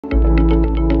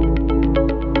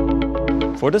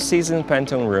For this season's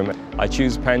Pantone Room, I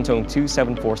choose Pantone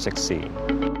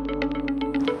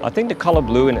 2746C. I think the color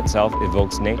blue in itself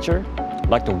evokes nature,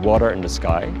 like the water in the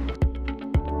sky.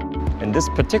 And this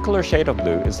particular shade of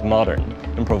blue is modern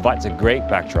and provides a great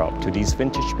backdrop to these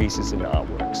vintage pieces and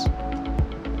artworks.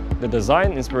 The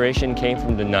design inspiration came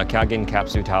from the Nakagin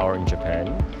Capsule Tower in Japan,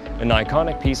 an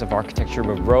iconic piece of architecture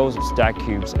with rows of stacked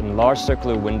cubes and large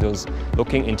circular windows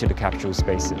looking into the capsule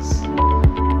spaces.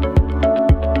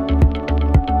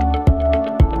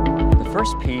 The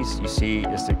first piece you see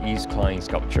is the East Klein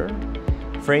sculpture,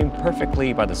 framed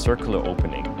perfectly by the circular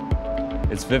opening.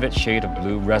 Its vivid shade of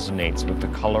blue resonates with the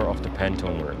color of the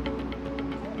Pantone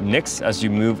Room. Next, as you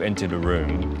move into the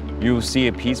room, you will see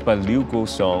a piece by Liu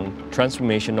Guosong,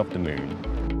 Transformation of the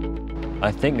Moon.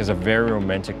 I think it's a very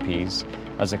romantic piece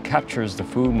as it captures the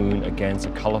full moon against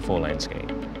a colorful landscape.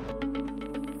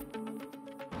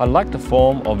 I like the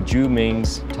form of Zhu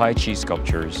Ming's Tai Chi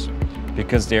sculptures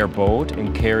because they are bold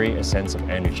and carry a sense of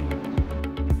energy.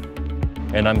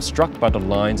 And I'm struck by the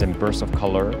lines and bursts of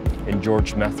color in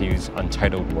George Matthews'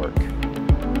 untitled work.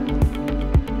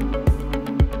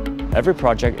 Every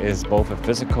project is both a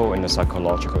physical and a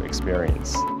psychological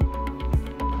experience.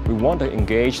 We want to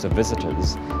engage the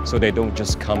visitors so they don't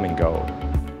just come and go.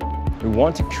 We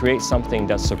want to create something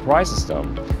that surprises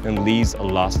them and leaves a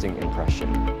lasting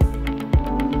impression.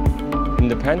 In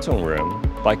the Pantone Room,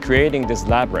 by creating this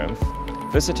labyrinth,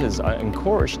 visitors are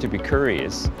encouraged to be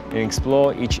curious and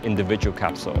explore each individual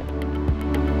capsule.